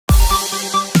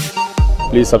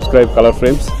Please subscribe Color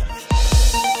Frames.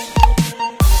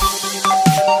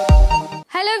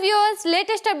 Hello viewers,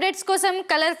 latest updates kosam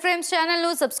Color Frames channel nu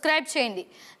subscribe cheyandi.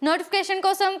 Notification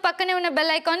kosam pakkane unna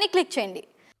bell icon ni click cheyandi.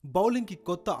 Bowling కి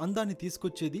కొత్త అందాన్ని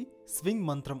తీసుకొచ్చేది swing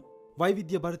మంత్రం.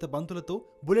 వైవిధ్యభరిత బంతులతో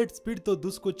bullet speed తో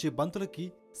దూసుకొచ్చే బంతులకి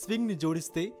swing ని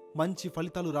జోడిస్తే మంచి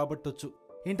ఫలితాలు రాబట్టొచ్చు.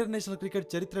 ఇంటర్నేషనల్ క్రికెట్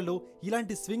చరిత్రలో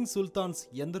ఇలాంటి స్వింగ్ సుల్తాన్స్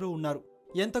ఎందరో ఉన్నారు.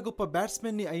 ఎంత గొప్ప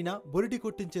బ్యాట్స్మెన్ ని అయినా బొరిటి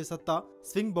కొట్టించే సత్తా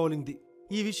స్వింగ్ బౌలింగ్ ది.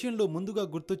 ఈ విషయంలో ముందుగా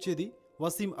గుర్తొచ్చేది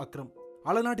వసీం అక్రమ్.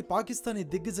 అలనాటి పాకిస్తానీ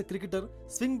దిగ్గజ క్రికెటర్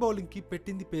స్వింగ్ బౌలింగ్ కి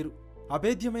పెట్టింది పేరు.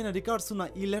 అభేద్యమైన రికార్డ్స్ ఉన్న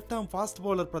ఈ left arm fast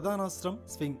bowler ప్రధానాస్త్రం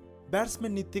swing.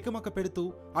 Batsmen ని తికమక పెడుతూ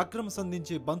అక్రమ్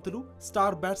సంధించే బంతులు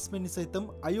స్టార్ బ్యాట్స్మెన్ ని సైతం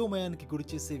అయోమయానికి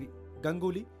గురిచేసేవి.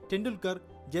 గంగూలీ, టెండూల్కర్,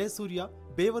 జయసూర్య,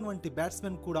 బేవన్ వంటి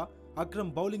బ్యాట్స్మెన్ కూడా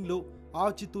అక్రమ్ బౌలింగ్ లో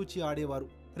ఆచితూచి ఆడేవారు.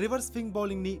 రివర్స్ స్వింగ్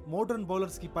బౌలింగ్ ని మోడర్న్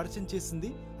బౌలర్స్ కి పరిచయం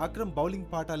చేసింది అక్రమ్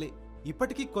బౌలింగ్ పాఠాలే.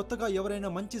 ఇప్పటికీ కొత్తగా ఎవరైనా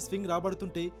మంచి స్వింగ్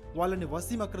రాబడుతుంటే వాళ్ళని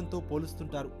వసీం అక్రమ్ తో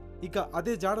పోలుస్తుంటారు. ఇక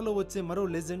అదే జాడలో వచ్చే మరో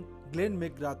legend Glenn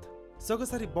McGrath.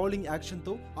 సొగసరి bowling action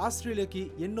తో ఆస్ట్రేలియాకి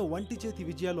ఎన్నో వంటి చేతి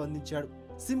విజయాలు అందించాడు.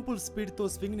 సింపుల్ స్పీడ్ తో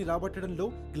స్వింగ్ ని రాబట్టడంలో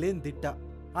గ్లెన్ దిట్ట.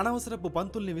 అనవసరపు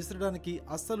బంతుల్ని విసరడానికి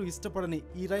అస్సలు ఇష్టపడని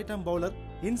ఈ right arm bowler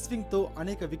in swing తో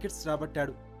అనేక వికెట్స్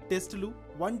రాబట్టాడు. టెస్టులు,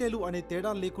 వన్డేలు అనే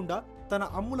తేడా లేకుండా తన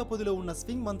అమ్ముల పొదిలో ఉన్న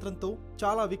స్వింగ్ మంత్రంతో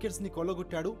చాలా వికెట్స్ ని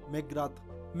కొల్లగొట్టాడు మెక్గ్రాత్.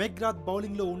 మెక్గ్రాత్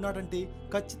బౌలింగ్ లో ఉన్నాడంటే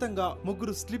ఖచ్చితంగా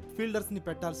ముగ్గురు స్లిప్ ఫీల్డర్స్ ని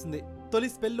పెట్టాల్సిందే. తొలి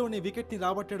స్పెల్లోనే వికెట్ ని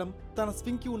రాబట్టడం తన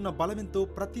స్వింగ్ కి ఉన్న బలమెంతో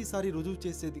ప్రతిసారి రుజువు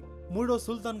చేసేది. మూడో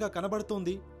సుల్తాన్ గా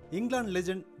కనబడుతోంది England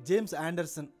legend James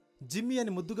Anderson. Jimmy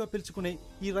అని ముద్దుగా పిలుచుకునే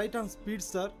ఈ right arm speed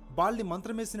star ball ని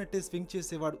మంత్రమేసినట్టే స్వింగ్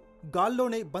చేసేవాడు.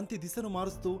 గాల్లోనే బంతి దిశను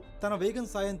మారుస్తూ తన వేగం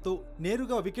సాయంతో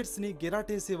నేరుగా వికెట్స్ ని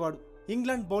గెరాటేసేవాడు.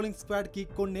 ఇంగ్లాండ్ బౌలింగ్ స్క్వాడ్ కి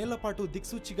కొన్నేళ్ల పాటు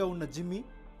దిక్సూచిగా ఉన్న జిమ్మీ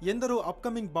ఎందరో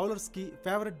అప్కమింగ్ బౌలర్స్ కి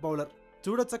ఫేవరెట్ బౌలర్.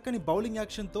 చూడచక్కని బౌలింగ్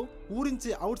యాక్షన్ తో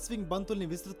ఊరించే అవుట్ స్వింగ్ బంతుల్ని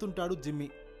విసురుతుంటాడు జిమ్మీ.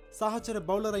 సహచర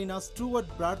బౌలర్ అయిన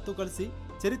స్టూవర్ట్ బ్రాడ్ తో కలిసి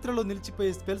చరిత్రలో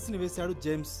నిలిచిపోయే స్పెల్స్ ని వేశాడు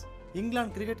జేమ్స్.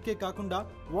 ఇంగ్లాండ్ క్రికెట్ కే కాకుండా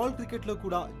వరల్డ్ క్రికెట్ లో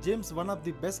కూడా James one of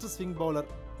the best swing bowler.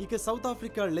 ఇక south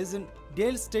Africa legend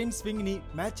Dale Steyn swing ని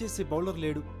మ్యాచ్ చేసే బౌలర్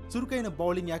లేడు. చురుకైన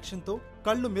బౌలింగ్ యాక్షన్ తో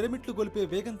కళ్ళు మిరమిట్లు గొలిపే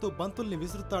వేగంతో బంతుల్ని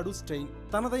విసురుతాడు స్టెయిన్.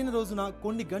 తనదైన రోజున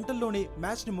కొన్ని గంటల్లోనే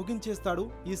మ్యాచ్ ని ముగించేస్తాడు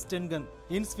ఈ Sten gun.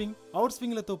 In swing, out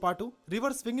swing లతో పాటు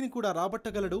రివర్స్ స్వింగ్ ని కూడా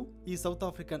రాబట్టగలడు ఈ సౌత్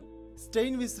ఆఫ్రికన్.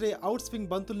 స్టెయిన్ విసిరే అవుట్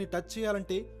స్వింగ్ బంతుల్ని టచ్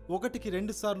చేయాలంటే 1కి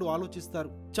 2 సార్లు ఆలోచిస్తారు.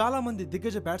 చాలా మంది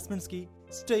దిగ్గజ బ్యాట్స్మెన్స్ కి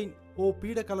స్టెయిన్ ఓ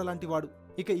పీడకల లాంటివాడు.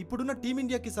 ఇక ఇప్పుడున్న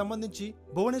టీమిండియాకి సంబంధించి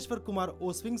భువనేశ్వర్ కుమార్ ఓ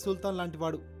స్వింగ్ సుల్తాన్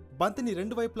లాంటివాడు. బంతిని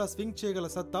 2 వైపులా స్వింగ్ చేయగల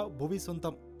సత్తా భువి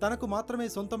సొంతం. తనకు మాత్రమే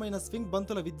సొంతమైన స్వింగ్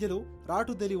బంతుల విద్యలో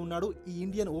రాటుదేలి ఉన్నాడు ఈ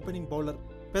ఇండియన్ ఓపెనింగ్ బౌలర్.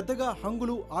 పెద్దగా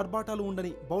హంగులు, ఆర్భాటాలు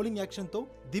ఉండని బౌలింగ్ యాక్షన్ తో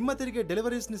దిమ్మ తిరిగే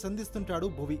డెలివరీస్ ని సంధిస్తుంటాడు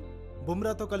భువి.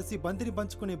 బుమ్రాతో కలిసి బంతిని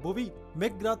పంచుకునే భువి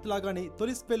మెక్గ్రాత్ లాగానే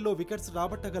తొలి స్పెల్లో వికెట్స్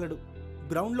రాబట్టగలడు.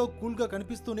 గ్రౌండ్ లో కూల్ గా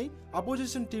కనిపిస్తూనే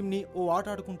అపోజిషన్ టీమ్ ని ఓ ఆట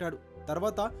ఆడుకుంటాడు.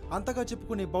 తర్వాత అంతగా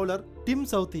చెప్పుకునే బౌలర్ టిమ్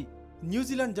సౌథీ.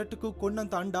 న్యూజిలాండ్ జట్టుకు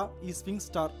కొన్నంత అండా ఈ స్వింగ్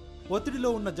స్టార్. ఒత్తిడిలో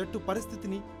ఉన్న జట్టు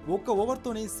పరిస్థితిని ఒక్క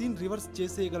ఓవర్తోనే సీన్ రివర్స్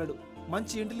చేసేయగలడు.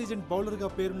 మంచి ఇంటెలిజెంట్ బౌలర్ గా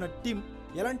పేరున్న టిమ్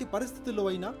ఎలాంటి పరిస్థితుల్లో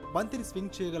అయినా బంతిని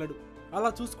స్వింగ్ చేయగలడు. అలా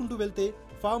చూసుకుంటూ వెళ్తే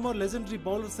ఫార్మర్ లెజెండరీ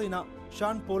బౌలర్స్ అయిన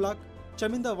Shan పోలాక్,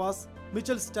 Chaminda was,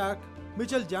 Mitchell stock,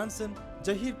 Mitchell Johnson,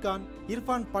 Zaheer Khan,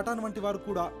 Irfan Pathan వంటి వారు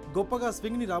కూడా గొప్పగా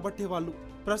స్వింగ్ ని రాబట్టేవాళ్లు.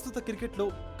 ప్రస్తుత క్రికెట్ లో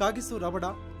Kagiso Rabada,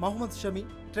 Mohammed Shami,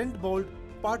 Trent Boult,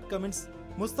 Pat Cummins,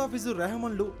 Mustafizur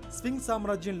రెహమాన్లు swing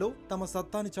సామ్రాజ్యంలో తమ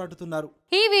సత్తాని చాటుతున్నారు.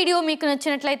 ఈ వీడియో మీకు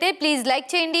నచ్చినట్లయితే ప్లీజ్ లైక్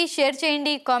చేయండి, షేర్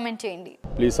చేయండి, కామెంట్ చేయండి.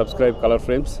 Please subscribe Color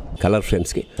Frames. Color Frames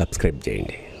కి సబ్స్క్రైబ్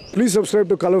చేయండి. Please subscribe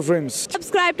to Color Frames.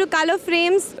 Subscribe to Color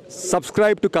Frames.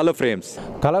 Subscribe to Color Frames.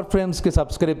 Color Frames కి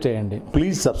సబ్స్క్రైబ్ చేయండి.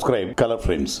 Please subscribe Color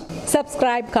Frames.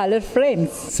 Subscribe Color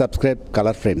Frames. Subscribe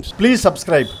colour frames. Please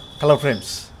subscribe Color Frames.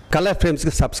 Colour frames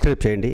కి subscribe చేయండి.